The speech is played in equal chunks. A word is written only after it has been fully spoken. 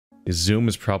Zoom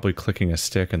is probably clicking a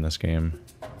stick in this game.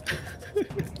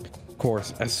 Of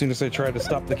course, as soon as I try to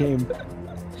stop the game,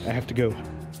 I have to go.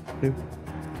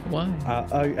 Why?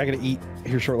 I gotta eat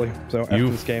here shortly, so after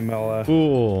this game, I'll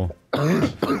fool.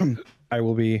 I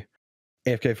will be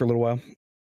AFK for a little while.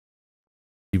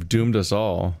 You've doomed us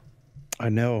all. I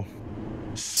know.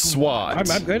 SWAT.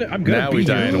 I'm good. Now we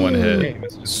die in one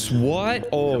hit. SWAT?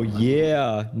 Oh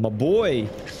yeah, my boy.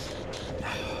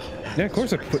 Yeah, of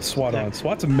course I put SWAT on.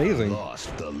 SWAT's amazing.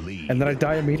 And then I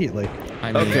die immediately.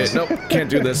 Okay, nope, can't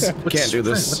do this. Can't do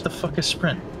this. What the fuck is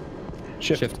sprint?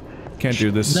 Shift. Can't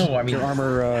do this. No, I mean Your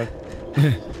armor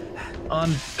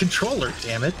on controller,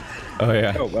 damn it. Oh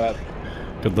yeah. Oh,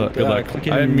 good luck. Good luck.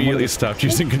 I immediately stopped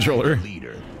using controller.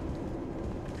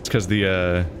 It's because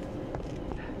the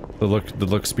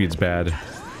look speed's bad,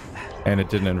 and it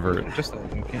didn't invert. Just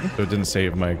okay. So it didn't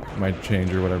save my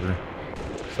change or whatever.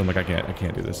 So I'm like, I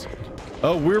can't do this.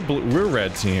 Oh, we're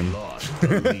red team.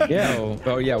 Yeah.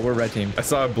 Oh yeah, we're red team. I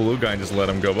saw a blue guy and just let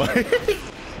him go by.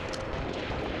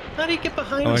 How do you get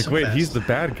behind I'm me like, so wait, fast? he's the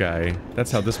bad guy. That's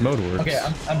how this mode works. Okay,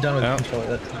 I'm done with the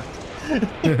controller.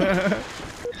 That's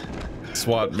not.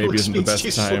 SWAT maybe isn't the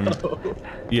best time. Slow.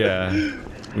 Yeah.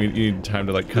 We need time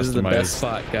to like customize. This is the best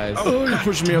spot, guys. Oh, you're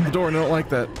pushing me out the door and I don't like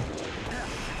that.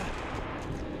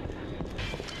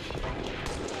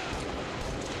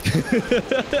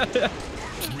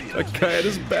 That guy had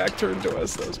his back turned to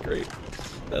us. That was great.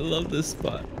 I love this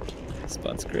spot. This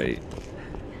spot's great.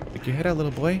 Stick your head out,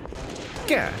 little boy.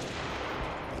 Yeah.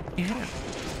 Yeah.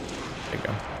 There you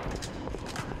go.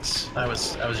 I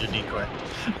was your decoy.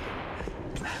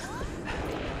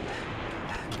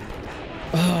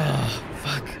 Oh,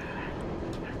 fuck.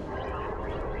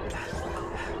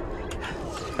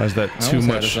 How's that too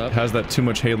much? How's that too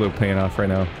much Halo paying off right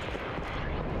now?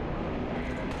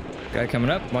 Guy coming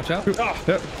up. Watch out. Oh,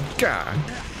 God.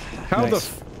 How Nice.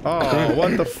 the? Oh,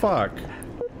 what the fuck?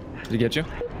 Did he get you?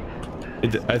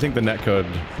 I think the netcode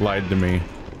lied to me.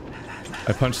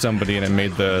 I punched somebody and it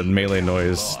made the melee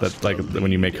noise that like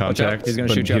when you make contact. He's gonna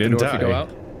but shoot you he out the didn't door die. if you go out.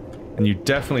 And you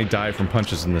definitely die from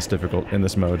punches in this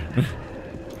mode.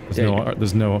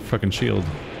 There's no fucking shield.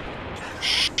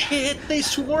 Shit, they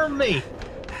swarm me.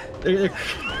 God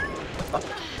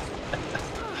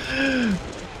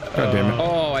damn it.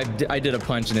 Oh, I did a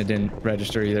punch and it didn't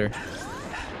register either.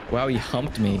 Wow, he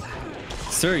humped me.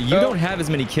 Sir, you don't have as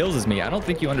many kills as me. I don't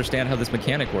think you understand how this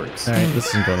mechanic works. All right, this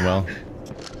isn't going well.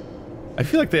 I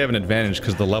feel like they have an advantage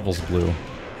because the level's blue.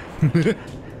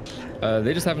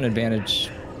 They just have an advantage.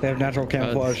 They have natural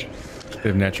camouflage. They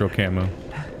have natural camo.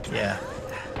 Yeah.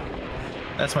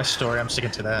 That's my story. I'm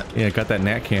sticking to that. Yeah, got that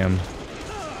nat cam.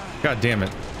 God damn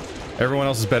it. Everyone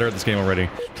else is better at this game already.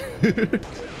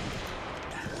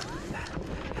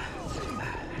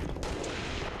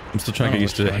 I'm still trying to get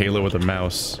used to Halo with a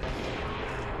mouse.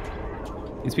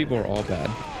 These people are all bad.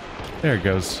 There it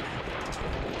goes.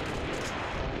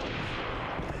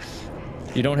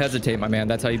 You don't hesitate, my man.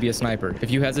 That's how you be a sniper.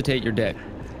 If you hesitate, you're dead.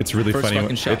 It's really First funny.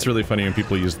 fucking shot. It's really funny when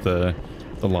people use the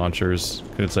launchers.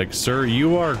 It's like, sir,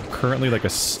 you are currently like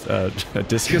a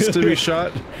discus to be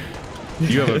shot.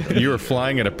 You are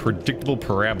flying at a predictable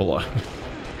parabola.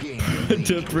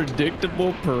 The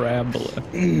predictable parabola.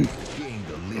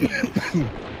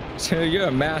 So you're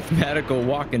a mathematical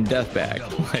walking death bag.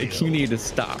 Like, you need to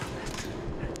stop.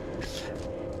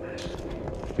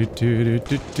 Man,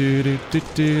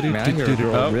 I hear a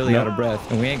girl really out of breath,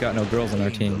 and we ain't got no girls on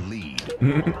our team.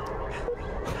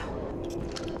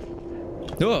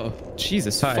 Oh,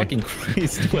 Jesus fucking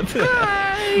Christ. What the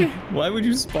hell? Why would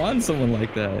you spawn someone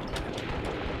like that?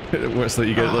 What's that?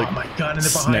 You get like, oh my god, and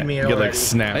they're behind me you get like already.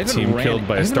 snap team killed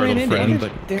by a startled friend.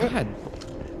 God, I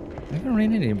haven't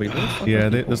ran into anybody. Yeah,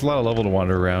 there's a lot of level to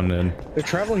wander around in. They're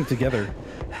traveling together.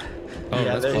 Oh,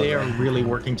 Yeah, they are really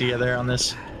working together on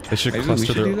this. They should Maybe cluster we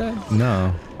should their. do that?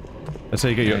 No, that's how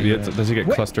you get. That's how you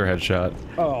get cluster headshot.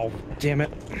 Oh, damn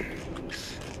it.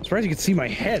 Surprised you could see my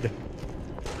head.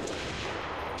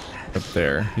 Up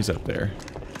there, he's up there.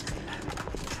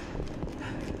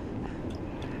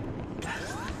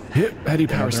 Hit. How do you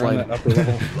power slide? How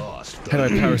do I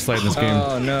power slide in this game?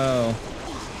 Oh no.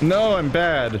 No, I'm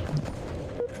bad.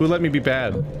 Who let me be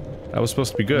bad? I was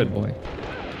supposed to be good. Oh boy.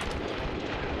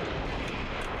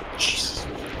 Jesus.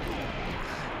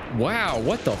 Wow,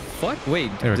 what the fuck?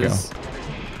 Wait, There we go.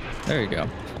 There you go.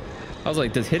 I was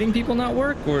like, does hitting people not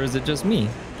work, or is it just me?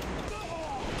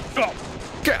 Oh,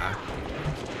 God.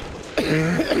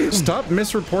 Stop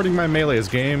misreporting my melees,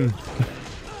 game.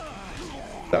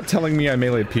 Stop telling me I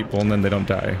meleeed people and then they don't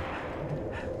die.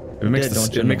 If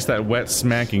it makes that wet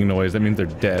smacking noise, that means they're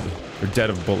dead. They're dead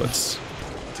of bullets.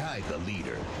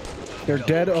 They're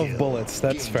dead of bullets.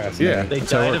 That's fascinating. Yeah. They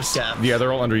that's how it died of works. sap. Yeah,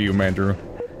 they're all under you, Mandrew.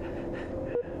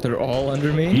 They're all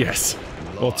under me? Yes.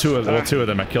 Well, two of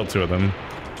them. I killed 2 of them.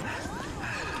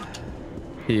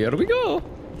 Here we go.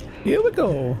 Here we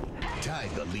go. Tie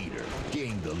the leader.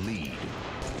 Gain the lead.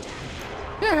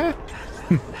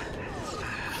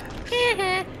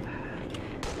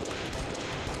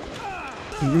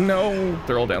 No,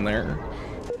 they're all down there.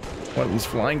 One of them's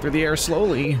flying through the air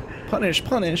slowly. Punish,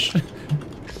 punish.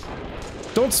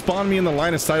 Don't spawn me in the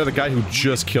line of sight of the guy who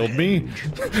just killed me.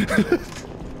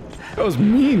 That was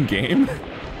mean, game.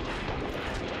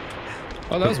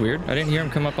 Oh, that was weird. I didn't hear him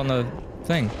come up on the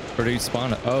thing. Or did he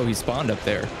spawn? Oh, he spawned up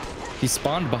there. He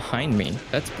spawned behind me.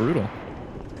 That's brutal.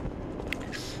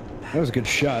 That was a good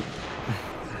shot.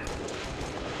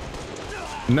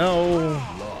 No.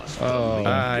 Oh,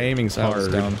 Aiming's that was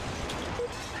hard. dumb.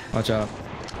 Watch out.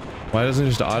 Why doesn't it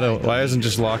just auto? Why doesn't it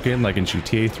just lock in like in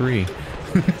GTA 3?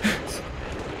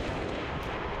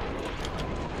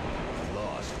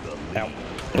 Ow.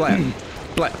 Blap,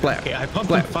 blap, blap. Okay, I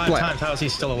pumped blap, him 5 blap, times. How is he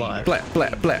still alive? Blap,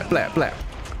 blap, blap, blap, blap.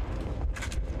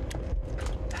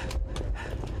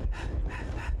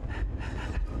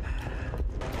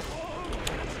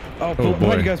 Oh, boy.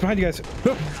 behind you guys, behind you guys.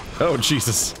 Oh,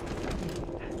 Jesus.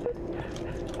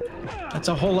 That's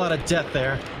a whole lot of death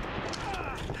there.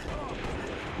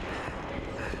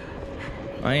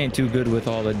 I ain't too good with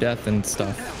all the death and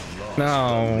stuff.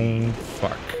 No.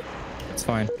 Fuck. It's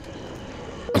fine.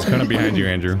 It's kind of behind you,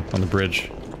 Andrew, on the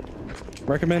bridge.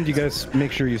 Recommend you guys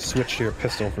make sure you switch to your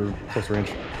pistol for close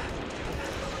range.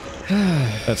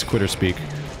 That's quitter speak.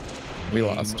 We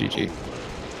lost. GG.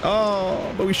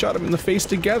 Oh, but we shot him in the face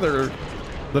together.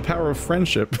 The power of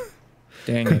friendship.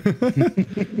 Dang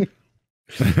it.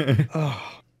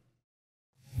 Oh.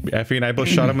 Effie and I both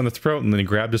shot him in the throat, and then he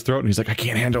grabbed his throat, and he's like, I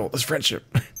can't handle this friendship.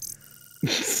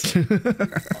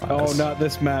 Oh, not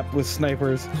this map with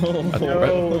snipers. Oh,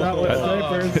 No, not with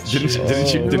snipers.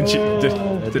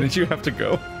 Didn't you have to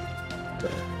go?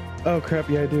 Oh crap,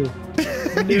 yeah I do.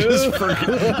 You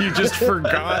just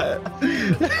forgot.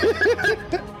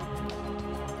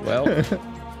 well,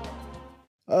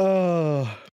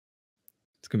 Oh.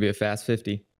 it's gonna be a fast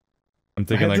 50. I'm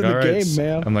thinking Heads like, in all the right. game,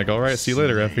 man. I'm like, all right, see you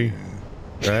later, Effie.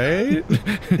 Right?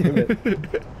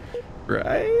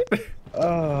 Right?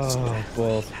 Oh,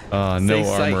 balls. No Say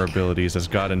armor psych. abilities as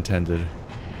God intended.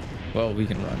 Well, we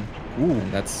can run. Ooh.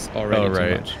 And that's already Oh, too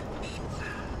right.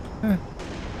 much.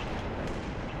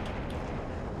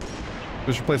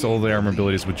 Just replace all the armor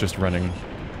abilities with just running.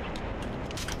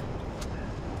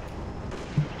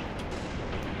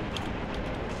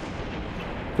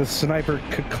 The sniper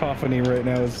cacophony right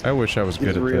now is. I wish I was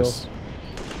good at real. this.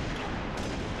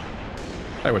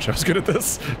 I wish I was good at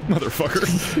this,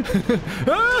 motherfucker.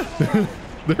 Ah!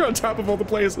 They're on top of all the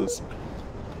places.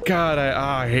 God,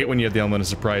 I hate when you have the element of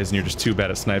surprise and you're just too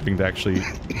bad at sniping to actually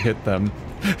hit them.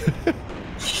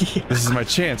 This is my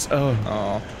chance.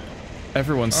 Oh,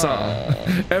 everyone saw.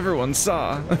 Everyone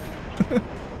saw.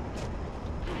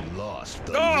 Lost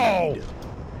the Oh! lead.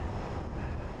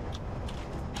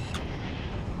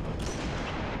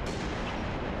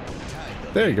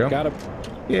 There you go. Got him.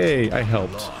 Yay, I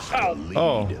helped.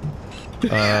 Oh,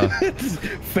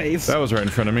 Face. that was right in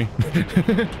front of me.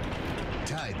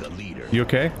 Tie the leader. You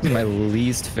okay? This is my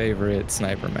least favorite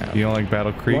sniper map. You don't like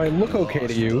Battle Creek? Do I look okay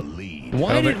to you? Lead.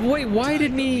 Why don't did think- wait? Why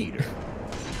did me?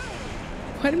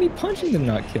 Why did me punching them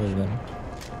not kill them?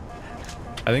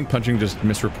 I think punching just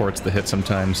misreports the hit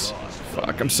sometimes.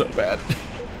 Fuck, I'm so bad.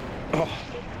 Oh.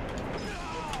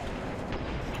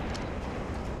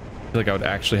 I feel like I would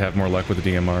actually have more luck with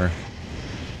the DMR.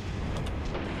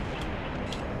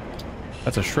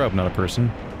 That's a shrub, not a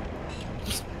person.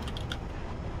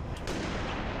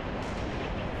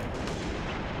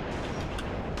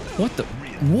 What the?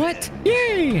 What?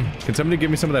 Yay! Can somebody give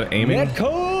me some of that aiming? Net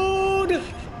code!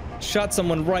 Shot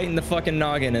someone right in the fucking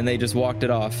noggin and they just walked it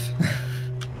off.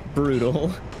 Brutal.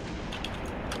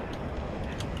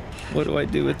 What do I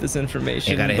do with this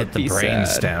information? You gotta hit but the be brain sad?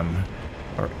 stem,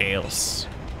 or else.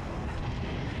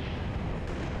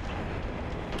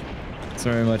 It's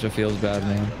very much a feels bad,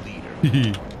 man.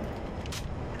 Leader.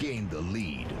 Gain the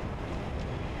lead.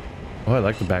 Oh, I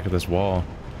like the back of this wall.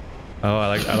 Oh, I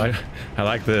like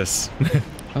this.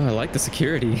 Oh, I like the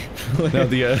security. No,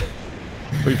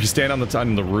 if you stand on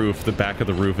the roof, the back of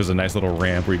the roof is a nice little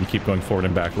ramp where you can keep going forward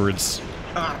and backwards.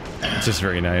 It's just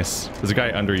very nice. There's a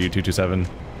guy under you, 227.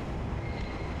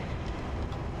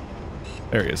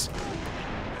 There he is.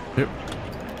 Yep.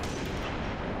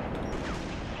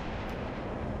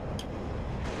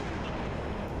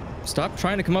 Stop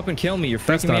trying to come up and kill me. You're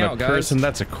That's freaking me not out, a guys. person,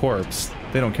 that's a corpse.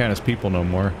 They don't count as people no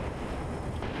more.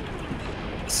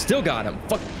 Still got him.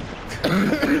 Fuck.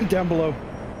 Down below.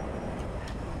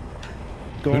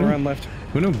 Going around left.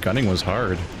 Who knew gunning was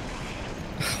hard?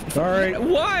 All right.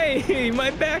 Why? My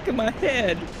back and my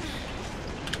head.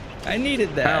 I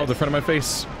needed that. Ow, the front of my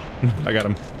face. I got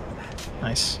him.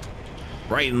 Nice.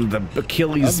 Right in the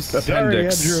Achilles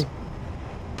appendix. Sorry, Andrew.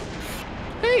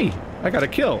 Hey, I got a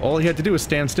kill. All he had to do was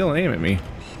stand still and aim at me.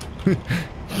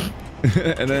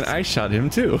 And then I shot him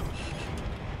too.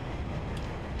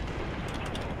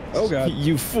 Oh god.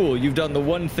 You fool. You've done the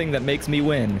one thing that makes me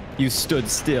win. You stood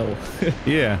still.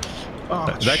 Yeah. Oh,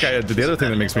 That guy did the other thing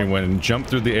that makes me win, jump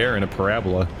through the air in a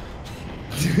parabola.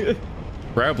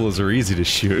 Parabolas are easy to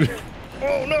shoot.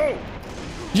 Oh no!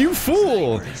 You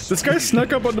fool! This guy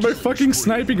snuck up onto my fucking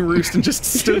sniping roost and just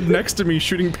stood next to me,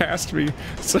 shooting past me.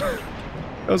 So, that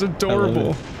was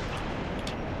adorable.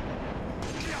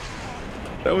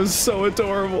 That was so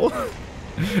adorable.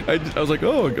 I was like,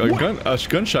 oh, a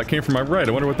gunshot came from my right.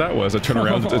 I wonder what that was. I turn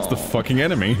around, it's the fucking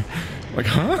enemy. I'm like,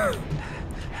 huh?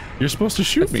 You're supposed to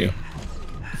shoot me.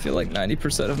 I feel like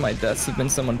 90% of my deaths have been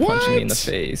someone punching me in the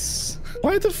face.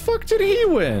 Why the fuck did he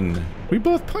win? We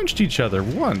both punched each other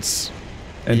once.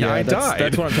 And yeah, I died.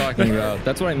 That's what I'm talking about.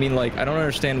 That's what I mean. Like, I don't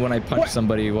understand when I punch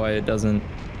somebody why it doesn't.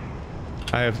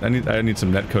 I need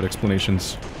some netcode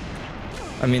explanations.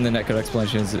 I mean, the netcode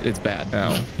explanation is it's bad.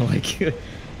 Ow. Like,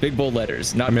 big bold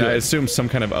letters. Not I mean, good. I assume some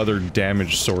kind of other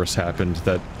damage source happened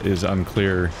that is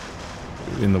unclear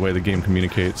in the way the game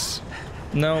communicates.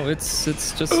 No, it's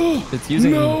just it's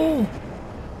using. No.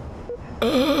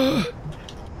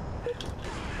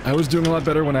 I was doing a lot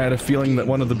better when I had a feeling that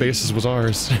one of the bases was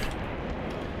ours.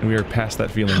 And we are past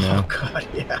that feeling now. Oh god,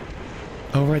 yeah.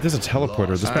 Oh right, there's a teleporter.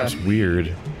 This map's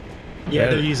weird. Yeah,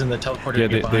 they're using the teleporter Yeah,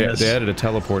 to get behind us. they added a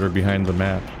teleporter behind the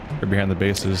map, or behind the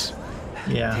bases.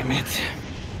 Yeah. Damn it.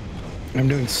 I'm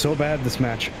doing so bad this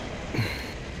match.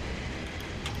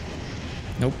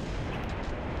 Nope.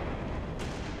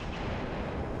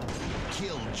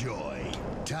 Killjoy.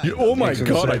 Oh my Makes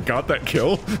god, I sense. got that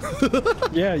kill.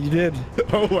 Yeah, you did.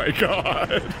 Oh my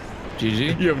god.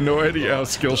 GG. You have no idea how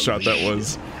skill shot that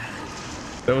was.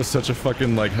 That was such a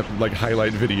fucking like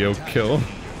highlight video kill.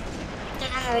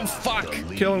 Oh fuck!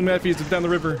 Killing Matthews down the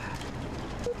river.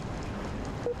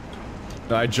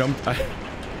 I jumped.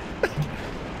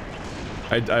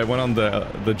 I went on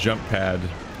the jump pad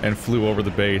and flew over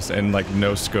the base and like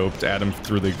no scoped at him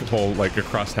through the whole like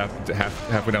across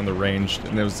halfway down the range,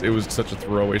 and it was such a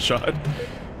throwaway shot.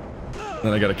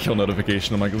 Then I got a kill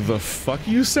notification. I'm like, the fuck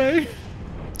you say?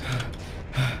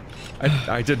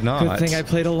 I did not. Good thing I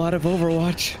played a lot of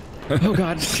Overwatch. Oh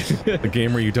god. The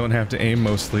game where you don't have to aim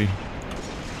mostly.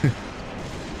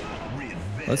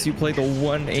 Unless you play the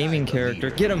one aiming character.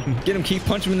 Get him, keep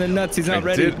punching him in the nuts. He's not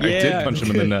ready. I did punch him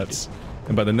in the nuts.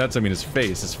 And by the nuts, I mean his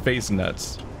face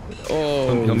nuts.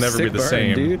 Oh, He'll never be sick the burn,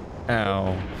 same. dude.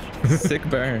 Ow. Sick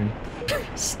burn.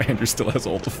 Andrew still has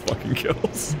all the fucking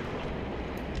kills.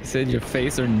 You said your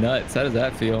face or nuts. How does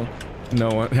that feel? No,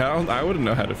 I wouldn't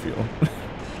know how to feel.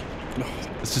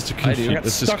 It's just I do. I got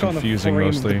it's just stuck on the confusing frame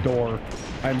mostly. of the door.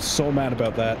 I'm so mad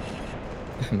about that.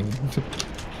 I mean,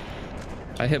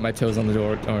 I hit my toes on the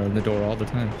door all the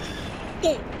time.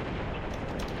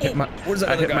 Where's that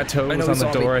I hit my toes on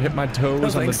the door. I hit my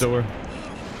toes on the door.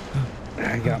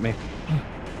 Got me.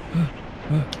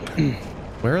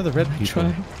 Where are the red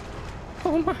people?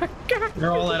 Oh my god.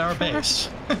 They're all at our base.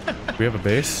 We have a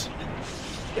base?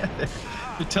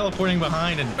 They're teleporting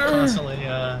behind and constantly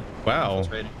Wow.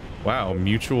 infiltrating. Wow,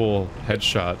 mutual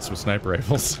headshots with sniper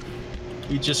rifles.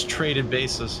 We just traded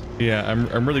bases. Yeah,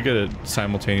 I'm really good at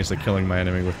simultaneously killing my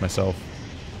enemy with myself.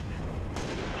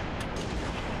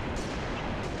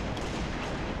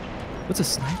 What's a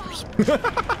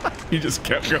sniper? He just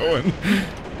kept going.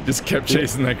 Just kept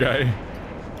chasing that guy.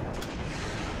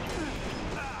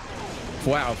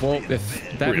 Wow, well,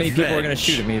 if that many people are gonna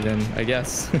shoot at me, then I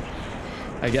guess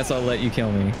I'll let you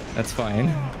kill me. That's fine.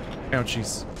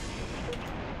 Ouchies.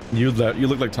 You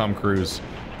look like Tom Cruise.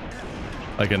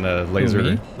 Like in the Who, laser,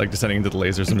 me? like descending into the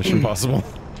lasers in Mission Impossible.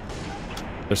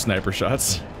 They're sniper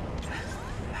shots.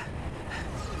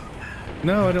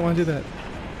 No, I didn't want to do that.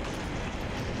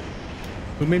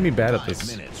 Who made me bad at 5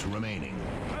 this? minutes remaining.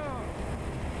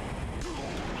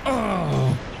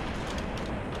 Oh.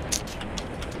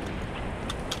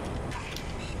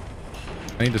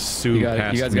 I need to sue You got it.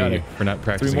 past You guys got me it. for not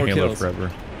practicing more Halo kills.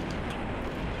 forever.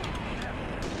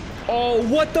 Oh,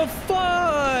 what the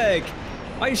fuck?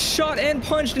 I shot and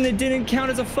punched and it didn't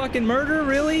count as a fucking murder,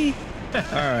 really? All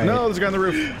right. No, there's a guy on the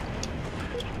roof.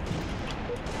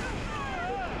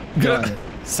 Done.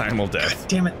 Simul death.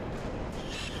 Damn it.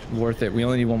 Worth it. We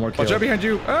only need one more kill. Watch out behind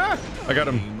you. Ah! I got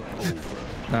him.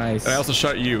 Nice. And I also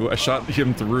shot you. I shot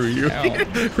him through you. Ow.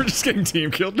 We're just getting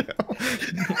team killed now.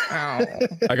 Ow.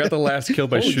 I got the last kill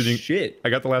by Holy shooting. shit. I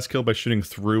got the last kill by shooting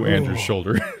through Andrew's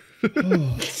shoulder.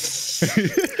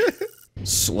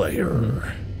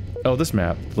 Slayer. Oh, this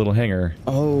map, little hangar.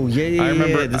 Oh yeah. I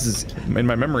remember. This is in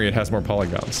my memory. It has more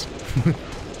polygons.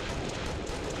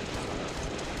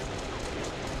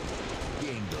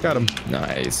 Got him.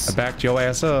 nice. I backed your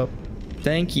ass up.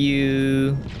 Thank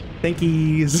you.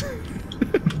 Thankies.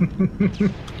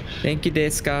 Thank you,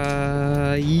 this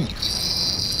guy. You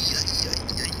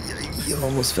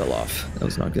almost fell off. That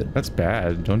was not good. That's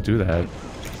bad. Don't do that.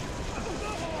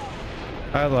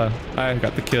 I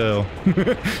got the kill.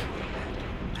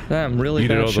 Damn, really You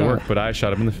did bad all shot. the work, but I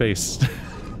shot him in the face.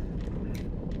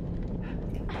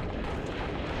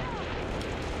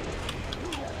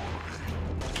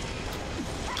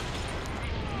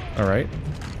 All right.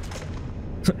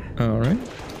 All right.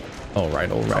 All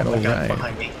right. All right. Oh All my God, right.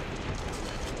 behind me.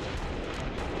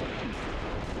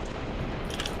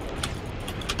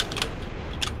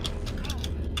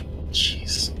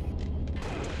 Jeez.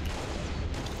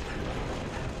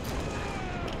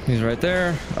 He's right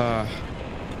there.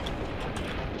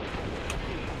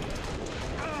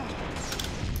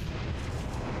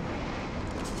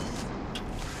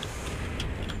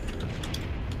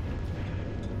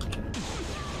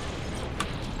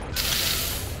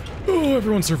 Oh,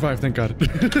 everyone survived. Thank God.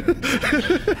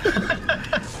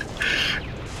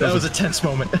 That was a tense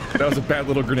moment. That was a bad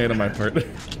little grenade on my part.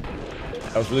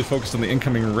 I was really focused on the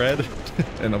incoming red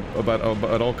and about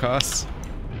at all costs.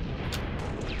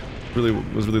 Really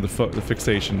was really the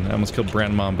fixation. I almost killed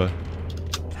Brand Mamba.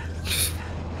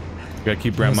 Gotta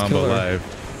keep Brand Almost Mamba kill her.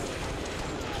 alive.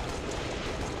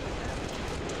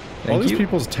 All Thank these you.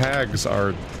 people's tags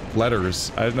are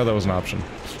letters. I didn't know that was an option.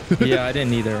 Yeah, I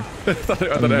didn't either. I thought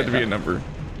it had to be a number.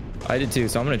 I did too,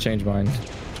 so I'm gonna change mine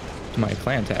to my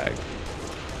clan tag.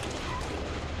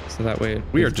 So that way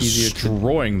We are it's easier to...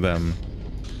 destroying them.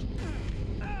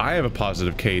 I have a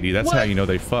positive KD. That's how What? you know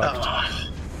they fucked.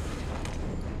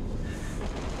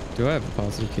 Do I have a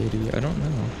positive KD? I don't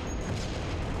know.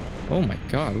 Oh my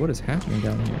god, what is happening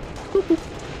down here?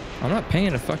 I'm not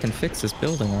paying to fucking fix this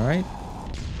building, alright?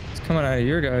 It's coming out of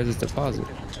your guys' deposit.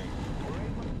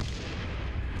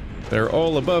 They're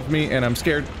all above me, and I'm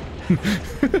scared.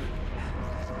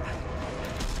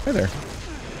 Hi there.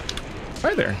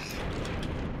 Hi there.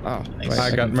 Oh, Nice. I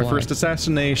got can my fly. first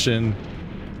assassination.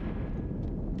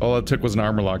 All it took was an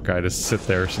armor lock guy to sit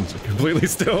there since completely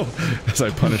still as I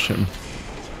punish him.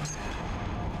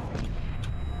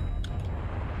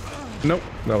 Nope,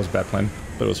 that was a bad plan,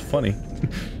 but it was funny.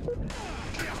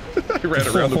 I ran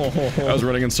around. I was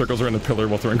running in circles around the pillar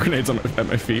while throwing grenades on at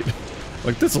my feet.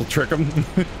 Like, this'll trick him.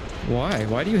 Why?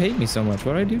 Why do you hate me so much?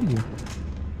 What did I do to you?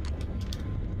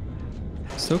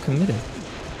 So committed.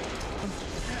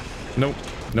 Nope,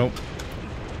 nope.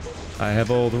 I have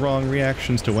all the wrong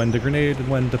reactions to when to grenade and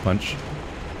when to punch.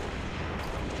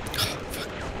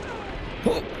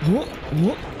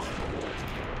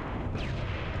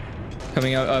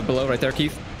 Coming out below right there,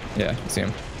 Keith. Yeah, I see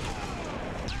him.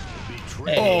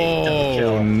 Hey, double kill.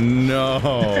 Oh no!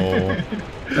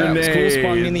 That was cool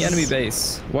spawning in the Grenades. enemy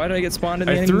base. Why did I get spawned in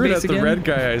the I enemy threw it base at again? the red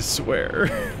guy, I swear.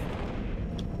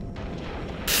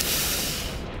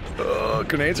 Oh,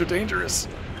 grenades are dangerous.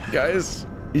 Guys,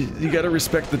 you gotta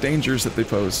respect the dangers that they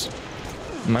pose.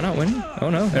 Am I not winning? Oh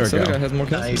no, There we this other go. guy has more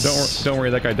kills. Nice. Don't worry,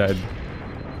 that guy died.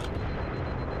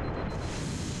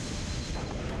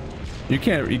 You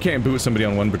can't boot somebody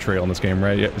on one betrayal in this game,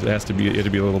 right? It has to be a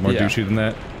little more Yeah. douchey than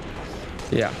that.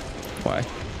 Yeah. Why?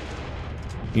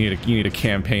 You need a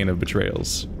campaign of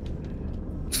betrayals.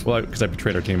 Well, because I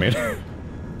betrayed our teammate.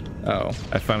 Oh,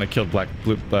 I finally killed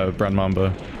Brown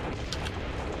Mamba.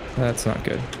 that's not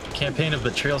good. Campaign of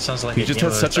Betrayal sounds like He a just game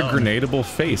has of such a its own. grenadable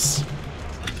face.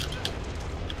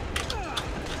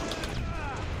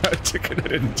 I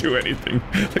didn't do anything.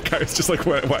 The guy was just like,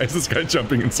 why is this guy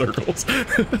jumping in circles?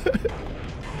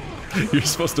 You're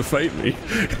supposed to fight me.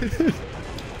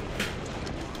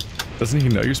 Doesn't he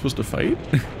know you're supposed to fight?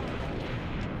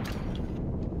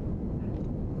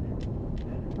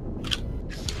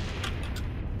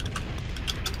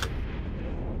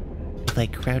 If I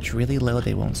crouch really low,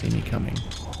 they won't see me coming.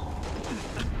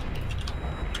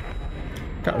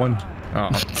 Got one. Oh.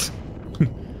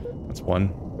 That's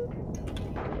one.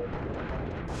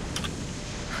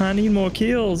 I need more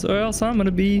kills, or else I'm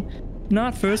gonna be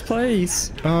not first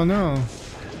place. Oh no.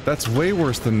 That's way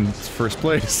worse than first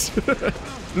place.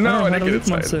 No, I didn't get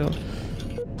inside. myself.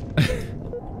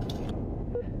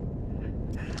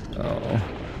 Oh.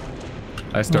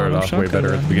 I started no off way shotgun better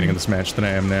at the round. beginning of this match than I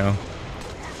am now.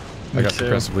 I Me got too.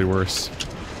 progressively worse.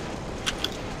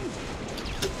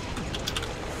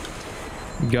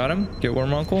 Got him. Get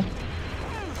Worm Uncle.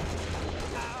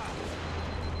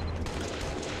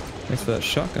 Thanks for that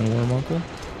shotgun, Worm Uncle.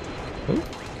 Oh.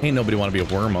 Ain't nobody want to be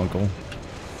a worm uncle.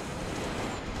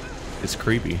 It's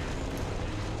creepy.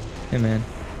 Hey, man.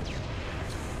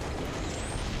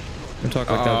 Don't talk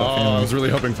like that about I family. was really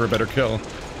hoping for a better kill.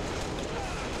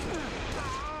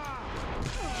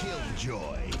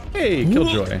 Killjoy. Hey,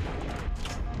 Killjoy.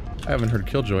 I haven't heard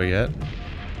Killjoy yet.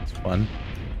 It's fun.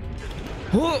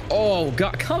 Oh,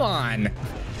 God, come on.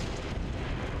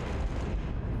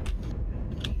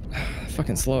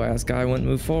 Fucking slow ass guy wouldn't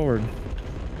move forward.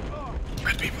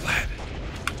 Red people at.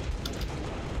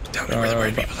 Tell me where the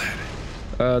red people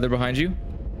at. They're behind you.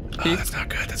 Oh, Keith? that's not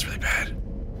good. That's really bad.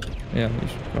 Yeah, you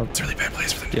should probably... It's a really bad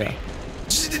place for them to Yeah. be.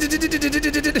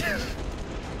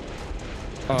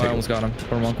 Oh, I almost got him.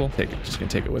 Worm Uncle. Take it. Just gonna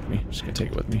take it with me. Just gonna take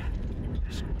it with me.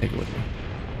 Just gonna take it with me.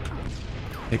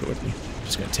 Take it with me.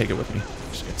 Just gonna take it with me.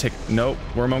 Just gonna take. Nope.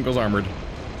 Worm Uncle's armored.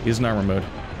 He's in armor mode.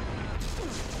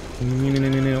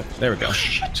 There we go. Oh,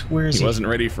 shit. Where is he? He wasn't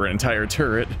ready for an entire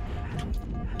turret.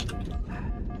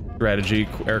 Strategy,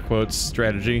 air quotes,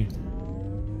 strategy.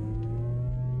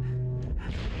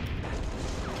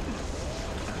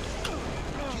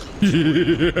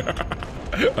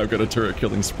 I've got a turret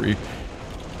killing spree.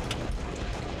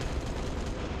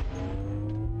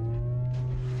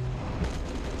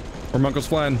 Worm Uncle's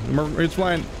flying. He's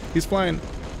flying. He's flying.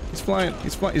 He's flying.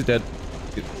 He's flying. He's dead.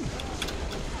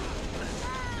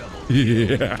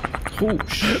 Yeah. Oh,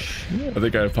 shit. I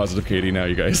think I have positive KD now,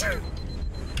 you guys.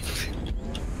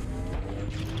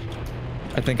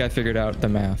 I think I figured out the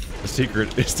math. The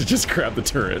secret is to just grab the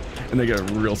turret, and they get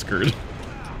real screwed.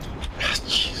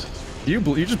 Jesus. You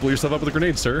just blew yourself up with a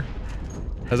grenade, sir.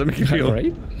 How's that make you feel?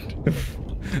 Right?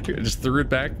 Just threw it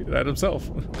back at himself.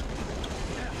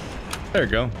 There you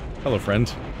go. Hello, friend.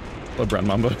 Hello, Brown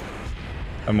Mamba.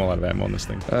 I'm all out of ammo on this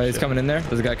thing. He's coming in there.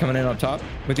 There's a guy coming in up top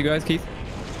with you guys, Keith.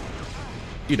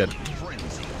 You dead.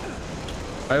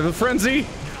 I have a frenzy.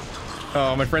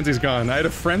 Oh, my frenzy's gone. I had a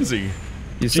frenzy.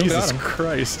 You still got Jesus him.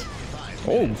 Christ.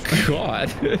 Oh,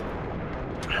 God.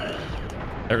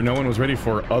 No one was ready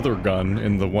for other gun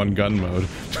in the one gun mode.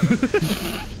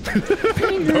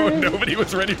 No, nobody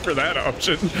was ready for that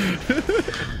option.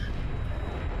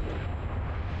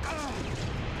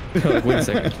 Like, wait a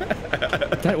second.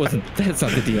 That's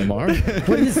not the DMR.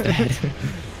 What is that?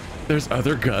 There's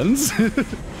other guns?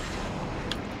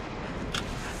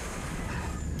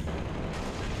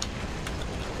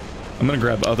 I'm gonna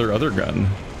grab other gun.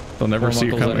 They'll never Worm see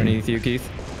you Uncle's coming. underneath you, Keith.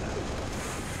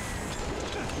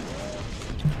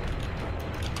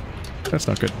 That's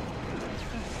not good.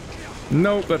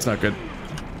 Nope, that's not good.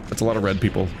 That's a lot of red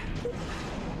people.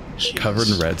 Jeez. Covered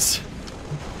in reds.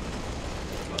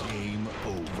 Game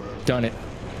over. Done it.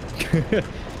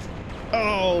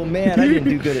 Oh, man, I didn't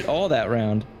do good at all that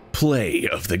round. Play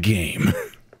of the game.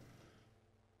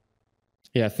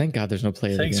 Yeah, thank God there's no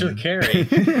play of the Thanks game. for carrying.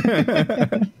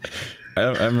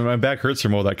 I mean, my back hurts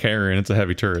from all that carrying. It's a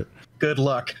heavy turret. Good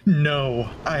luck. No,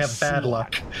 I have bad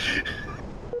luck.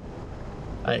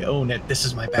 I own it. This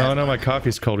is my bad Oh no, luck. my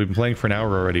coffee's cold. We've been playing for an hour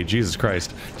already. Jesus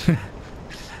Christ.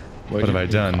 What have I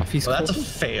done? Coffee's Well, that's a cold?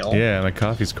 fail. Yeah, my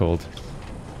coffee's cold.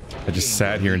 I just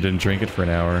sat here and didn't drink it for an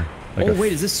hour. Like Oh,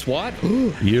 wait, is this SWAT?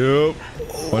 Yup.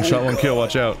 One shot, one kill.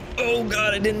 Watch out. Oh,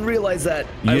 God, I didn't realize that.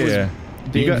 Yeah. I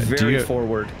was being do very you-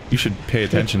 forward. You should pay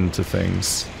attention to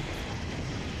things.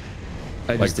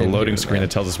 I Like just the didn't loading hear screen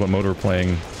that tells us what mode we're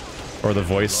playing. Or the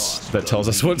voice that tells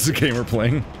us what game we're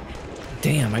playing.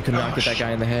 Damn, I could not get that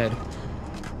guy in the head.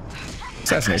 That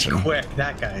guy's Assassination. quick.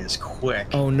 That guy is quick.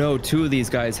 Oh no, two of these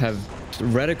guys have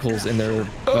reticles in their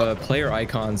player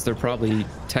icons. They're probably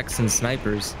Texan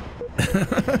snipers.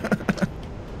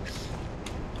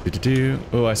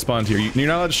 Oh, I spawned here. You're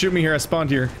not allowed to shoot me here. I spawned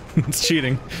here. It's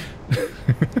cheating.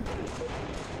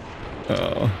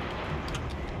 Oh.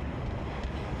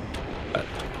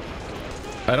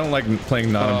 I don't like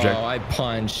playing non-object. Oh, I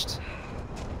punched.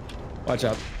 Watch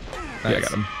out. Yeah, I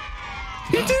got him.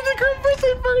 He did the Grand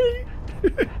Birthday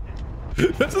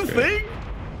Party! That's a thing?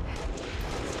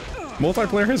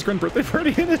 Multiplayer has Grand Birthday Party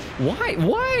in it? Why?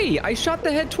 Why? I shot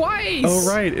the head twice. Oh,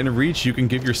 right. In Reach, you can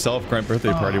give yourself Grand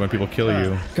Birthday Party when people kill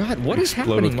you. God, what is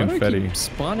Explode with happening? Why do I confetti. keep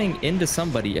spawning into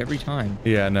somebody every time?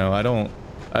 Yeah, no, I don't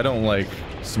like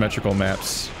symmetrical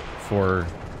maps for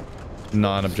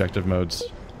non-objective modes.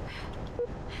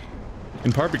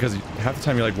 In part because half the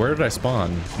time you're like, where did I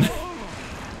spawn?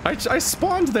 I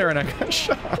spawned there and I got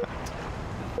shot.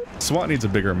 SWAT needs a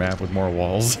bigger map with more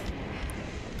walls.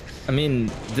 I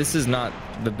mean, this is not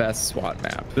the best SWAT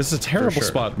map. This is a terrible sure.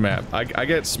 SWAT map. I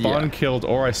get spawn killed,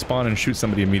 or I spawn and shoot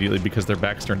somebody immediately because their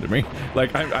back's turned to me.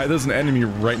 Like, there's an enemy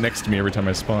right next to me every time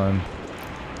I spawn.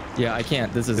 Yeah, I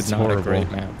can't. This is It's not horrible. a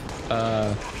great map.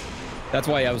 That's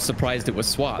why I was surprised it was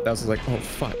SWAT. I was like, oh,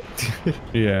 fuck.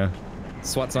 Yeah.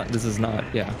 SWAT's not, this is not,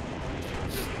 yeah.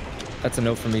 That's a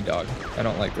no for me, dog. I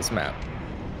don't like this map.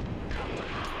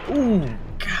 Ooh,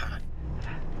 God.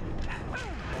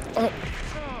 Oh.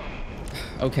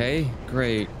 Okay,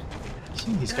 great.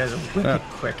 Gee, these guys are wicked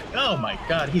quick. Oh my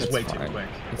God, he's That's way fine. too quick.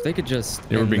 If they could just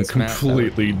They were end being this map, that would-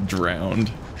 completely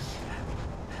drowned.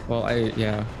 Well, I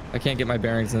can't get my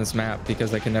bearings in this map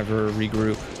because I can never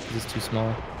regroup. It's too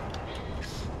small.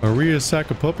 Are we a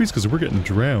sack of puppies? Because we're getting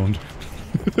drowned.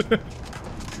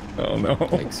 Oh no.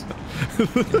 Thanks.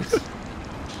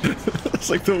 It's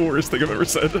like the worst thing I've ever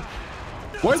said.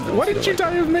 Why didn't you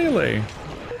die of melee?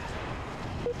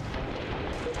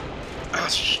 Ah,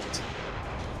 shit.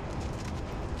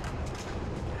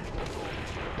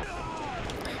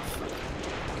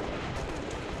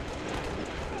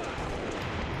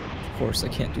 Of course, I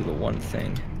can't do the one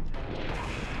thing.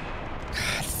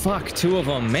 God, fuck, two of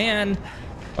them, man.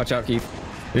 Watch out, Keith.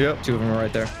 Yep. Two of them are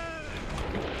right there.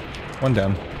 One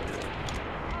down.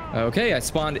 Okay, I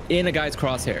spawned in a guy's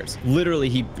crosshairs.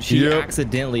 Literally, she Yep.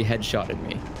 accidentally headshotted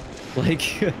me.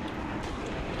 Like,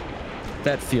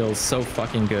 that feels so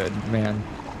fucking good, man.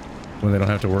 When they don't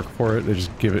have to work for it, they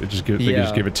just give it. They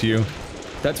just give it to you.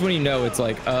 That's when you know it's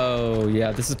like, oh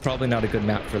yeah, this is probably not a good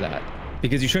map for that,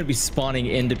 because you shouldn't be spawning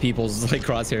into people's like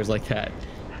crosshairs like that.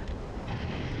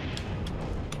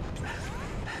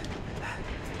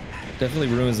 Definitely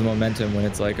ruins the momentum when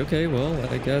it's like, okay, well,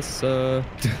 I guess I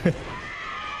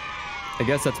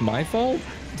guess that's my fault.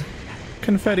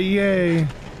 Confetti, yay!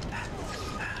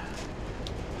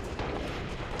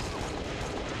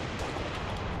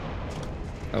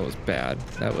 That was bad.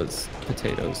 That was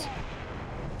potatoes.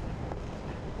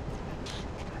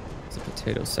 It's a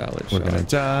potato salad We're shot. gonna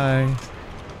die.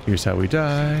 Here's how we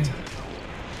die.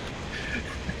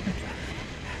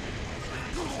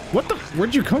 What the?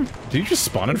 Where'd you come? Did you just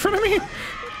spawn in front of me?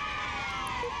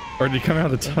 Or did you come out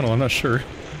of the tunnel? I'm not sure.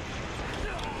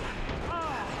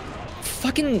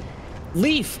 Fucking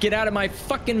Leaf, get out of my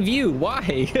fucking view.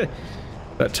 Why?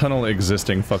 That tunnel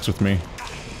existing fucks with me.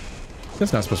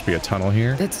 There's not supposed to be a tunnel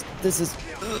here. This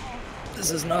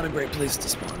is not a great place to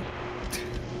spawn.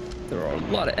 There are a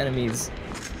lot of enemies.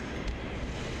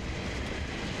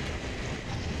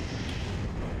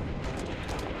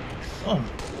 Oh,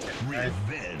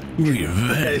 you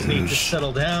guys need to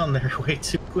settle down. They're way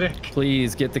too quick.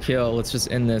 Please get the kill. Let's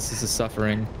just end this. This is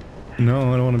suffering.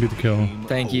 No, I don't want to be the kill.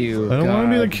 Thank you. I don't want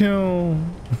to be the God.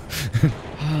 kill.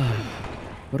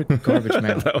 What a garbage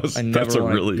map. That's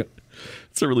wanna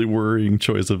a really worrying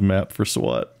choice of map for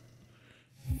SWAT.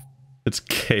 It's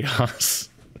chaos.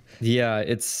 Yeah,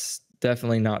 it's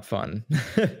definitely not fun.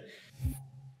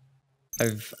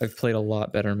 I've played a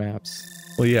lot better maps.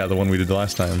 Well, yeah, the one we did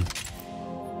last time.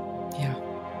 Yeah.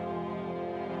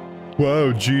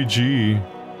 Whoa, GG.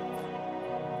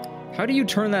 How do you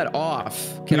turn that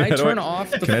off? Can I Yeah, turn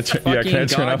off the Can I fucking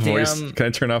turn off voice? goddamn- Can I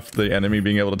turn off the enemy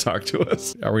being able to talk to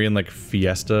us? Are we in like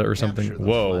Fiesta or something? Capture the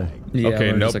Whoa. flag. Yeah,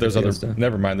 Okay, we're nope. just like There's a other. Fiesta.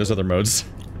 Never mind. There's other modes.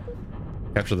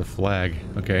 Capture the flag.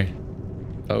 Okay.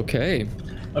 Okay.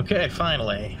 Okay,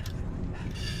 finally.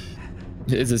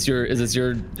 Is this your It's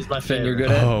my thing you're favorite.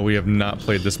 good at? Oh, we have not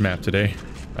played this map today.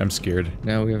 I'm scared.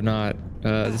 No, we have not.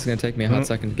 This is gonna take me a hot Mhm.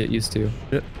 second to get used to.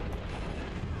 Yep.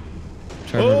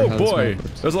 Try to remember Oh how this boy, map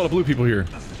works. there's a lot of blue people here.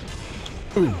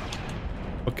 Ooh.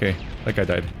 Okay, that guy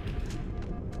died.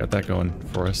 Got that going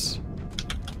for us.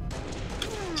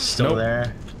 Still Nope.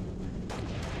 there.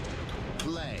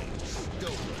 Flag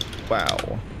stolen.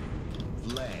 Wow.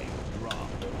 Flag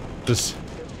dropped. This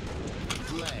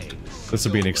Flag will be an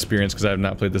stolen. experience because I have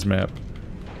not played this map.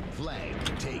 Flag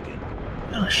taken.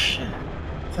 Oh shit.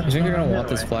 You think they're gonna want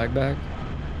this flag back?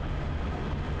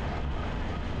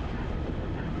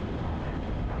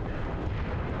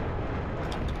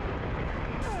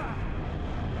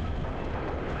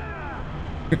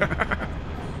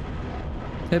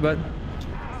 Hey, bud.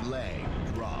 Flag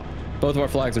dropped. Both of our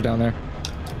flags are down there.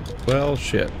 Well,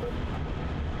 shit.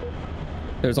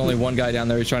 There's only one guy down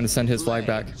there who's trying to send his flag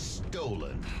back.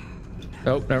 Stolen.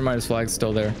 Oh, never mind. His flag's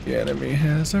still there. The enemy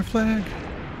has our flag.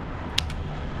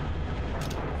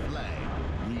 Flag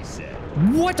reset.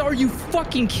 What? Are you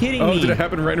fucking kidding Oh, me? did it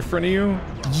happen right in front of you?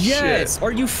 Yes. Shit.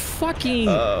 Are you fucking?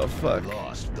 Oh, fuck.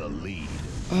 Lost the lead.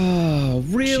 Oh,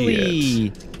 really?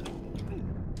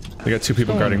 They got two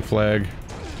people guarding flag.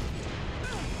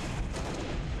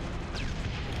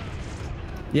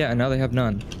 Yeah, and now they have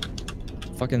none.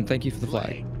 fucking thank you for the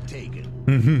flag.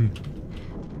 Taken.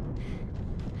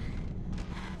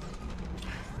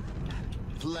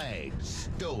 Flag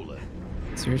stolen.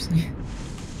 Seriously?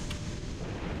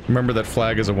 Remember that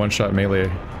flag is a one-shot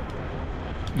melee.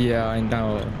 Yeah, I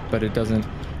know, but it doesn't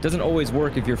always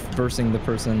work if you're versing the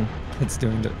person that's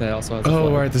doing it. That also has a Oh,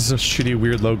 flag. alright, this is a shitty,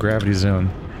 weird, low gravity zone.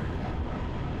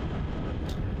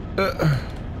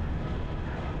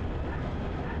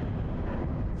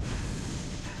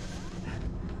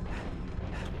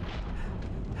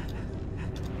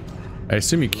 I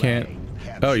assume you can't.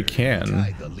 Oh, you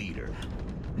can. The leader.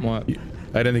 What?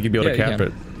 I didn't think you'd be able to Yeah, you cap can.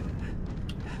 it.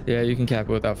 Yeah, you can cap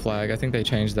it without flag. I think they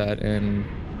changed that in.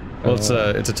 Well, it's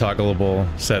a toggleable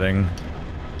setting,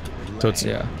 so it's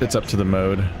Yeah. it's up to the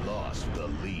mode. Lost the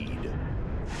lead.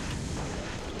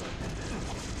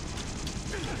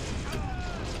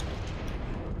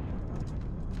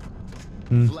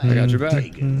 I got your back.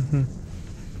 Taken.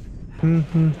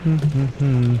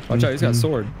 Watch out, he's got a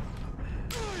sword.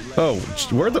 Oh,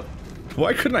 where the?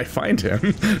 Why couldn't I find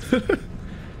him?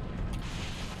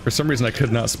 For some reason, I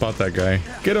could not spot that guy.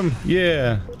 Get him!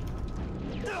 Yeah.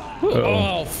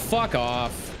 Oh, fuck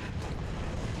off.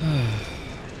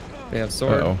 They have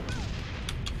sword. Uh-oh.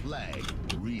 Flag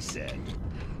reset.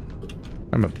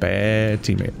 I'm a bad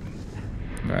teammate.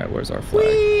 All right, where's our flag?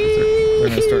 They're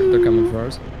gonna start. They're coming for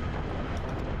ours.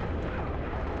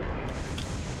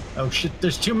 Oh shit,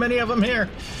 there's too many of them here.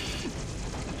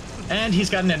 And he's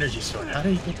got an energy sword. How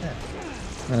did he get that?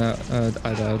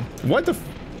 I died. What the?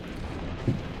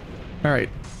 All right,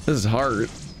 this is hard.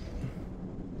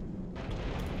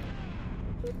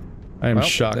 I am Well,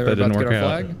 shocked they that were didn't about to work get our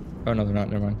out. flag. Oh no, they're not.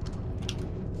 Never mind.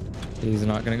 He's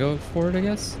not gonna go for it, I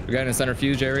guess. We got in a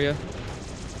centrifuge area.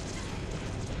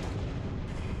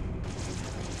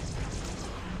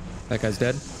 That guy's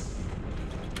dead.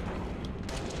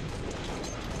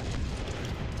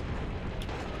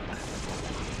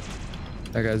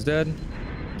 That guy's dead.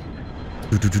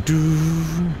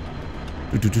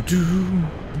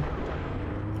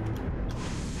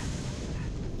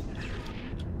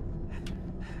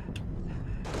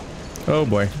 Oh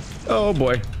boy. Oh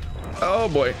boy. Oh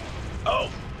boy. Oh,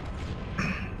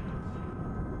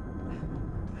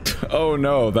 Oh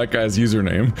no, that guy's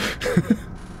username.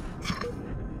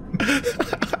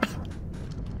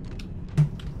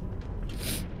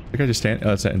 The guy just stand. Oh,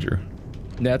 that's Andrew.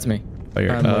 That's me.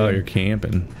 Oh, you're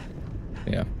camping.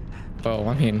 Yeah. Oh,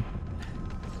 I mean,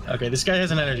 okay, this guy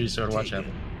has an energy sword. Watch out.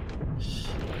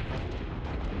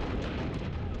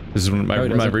 This is when my No, he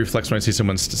doesn't. reflex when I see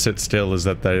someone sit still is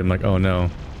that I'm like, oh no,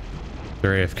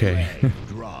 they're AFK.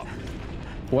 Drop.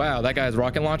 wow, that guy has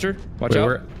rocket launcher. Watch Wait,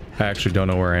 out. I actually don't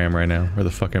know where I am right now. Where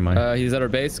the fuck am I? He's at our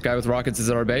base. Guy with rockets is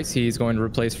at our base. He's going to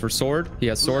replace for sword. He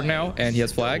has sword now, and he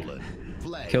has flag.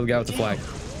 Flag. Kill the guy with the flag.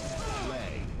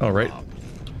 Flag. Oh right.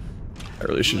 I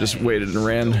really should have just waited and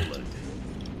ran.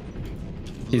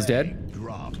 He's dead.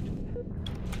 Drop.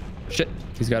 Shit.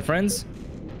 He's got friends.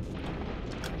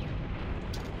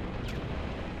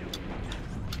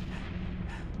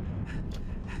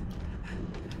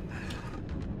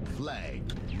 Flag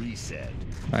reset.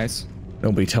 Nice.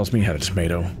 Nobody tells me how to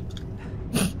tomato.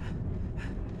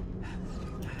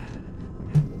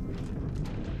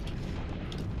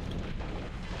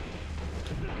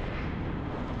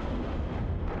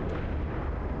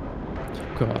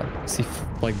 God. See,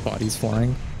 like, bodies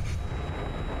flying.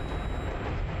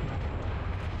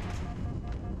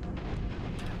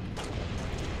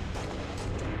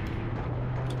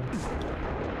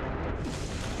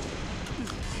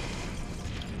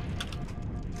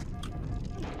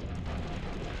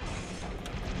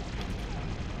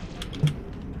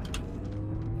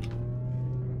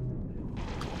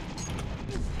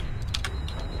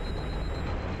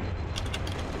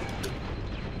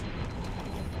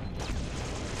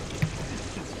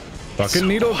 Fucking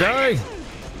needle guy.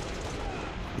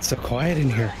 It's so quiet in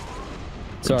here.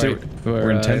 Sorry.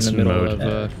 We're in tension in the middle mode.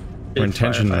 of, We're in Big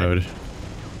tension firefight.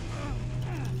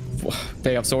 mode.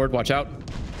 they have sword. Watch out.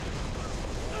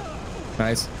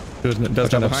 Nice. Doesn't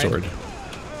Watch out have behind. sword.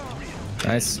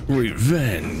 Nice.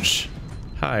 Revenge.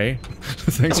 Hi.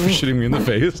 Thanks for shooting me in the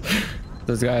face.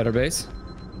 There's a guy at our base.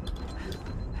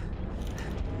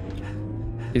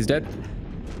 He's dead.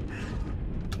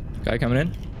 Guy coming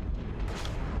in.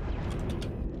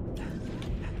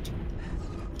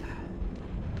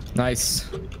 Nice.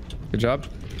 Good job.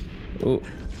 Ooh.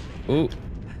 Ooh.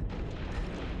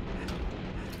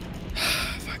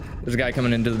 Fuck. There's a guy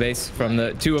coming into the base from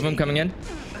the two of them coming in.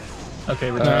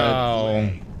 Okay, we're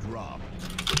Oh. Drop.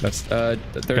 That's They're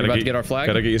about to get our flag.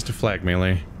 Gotta get used to flag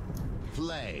melee.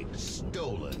 Flag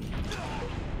stolen.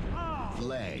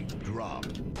 Flag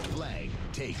dropped. Flag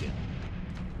taken.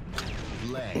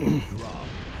 Flag dropped.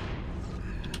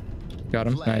 Got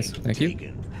him. Flag Nice. Thank you.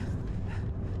 taken.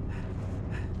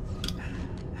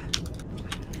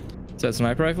 Is that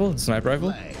sniper rifle? Sniper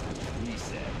rifle? Flag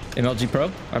reset. MLG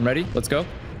Pro. I'm ready. Let's go.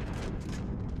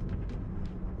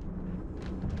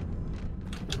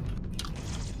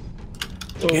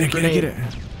 Get it, get it, get it.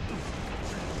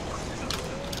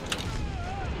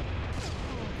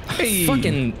 Hey.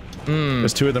 Fucking.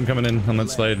 There's 2 of them coming in on that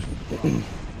slide.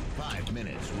 5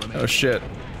 minutes remaining. Oh shit.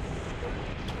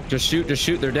 Just shoot. Just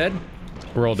shoot. They're dead.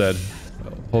 We're all dead.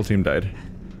 Whole team died.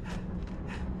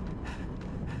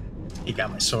 He got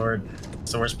my sword.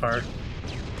 It's the worst part.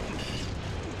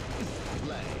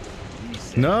 Flag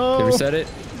reset. No. Okay, reset it.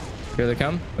 Here they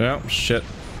come. Oh shit.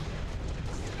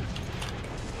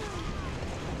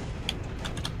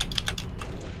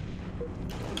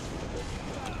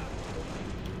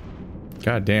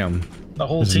 God damn. The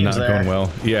whole This is team's not there. going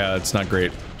well. Yeah, it's not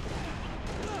great.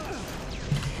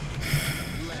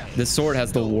 This sword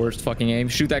has the worst fucking aim.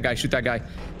 Shoot that guy. Shoot that guy.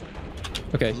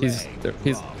 Okay, he's there.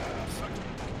 He's.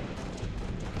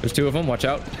 There's 2 of them. Watch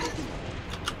out.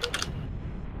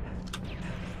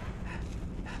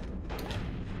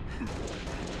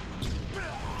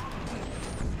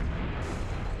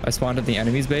 I spawned at the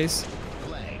enemy's base.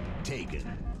 Flag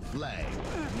taken. Flag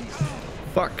reset.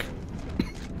 Fuck.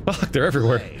 Fuck, they're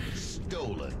everywhere. Flag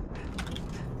stolen.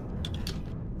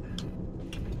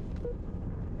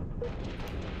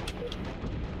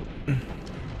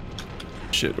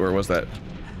 Shit, where was that?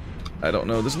 I don't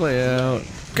know this layout.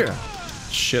 Gah.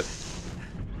 Shit.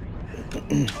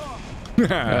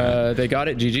 They got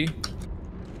it. GG.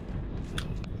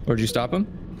 Or did you stop him?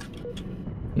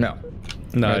 No.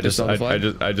 No, I I just just saw the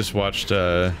flag? I just watched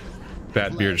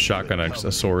Batbeard shotgun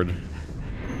a sword.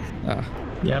 Ah.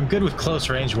 Yeah, I'm good with close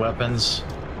range weapons.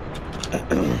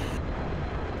 Yeah,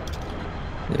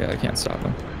 I can't stop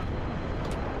him.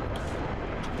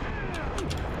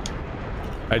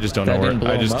 I just don't That know where didn't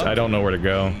blow him up? I don't know where to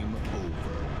go.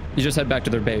 You just head back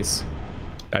to their base.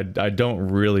 I don't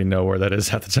really know where that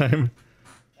is at the time.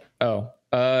 Oh.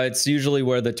 It's usually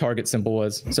where the target symbol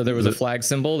was. So there was a flag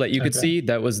symbol that you could see.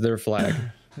 That was their flag.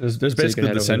 There's you can basically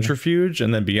head the over centrifuge,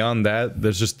 and then beyond that,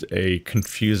 there's just a Two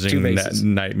confusing bases.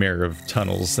 nightmare of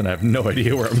tunnels, and I have no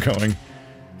idea where I'm going.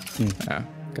 Ah,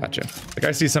 gotcha. Like,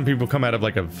 I see some people come out of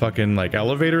like a fucking like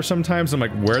elevator sometimes. I'm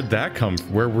like, where'd that come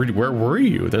from? Where were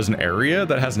you? There's an area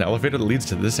that has an elevator that leads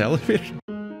to this elevator.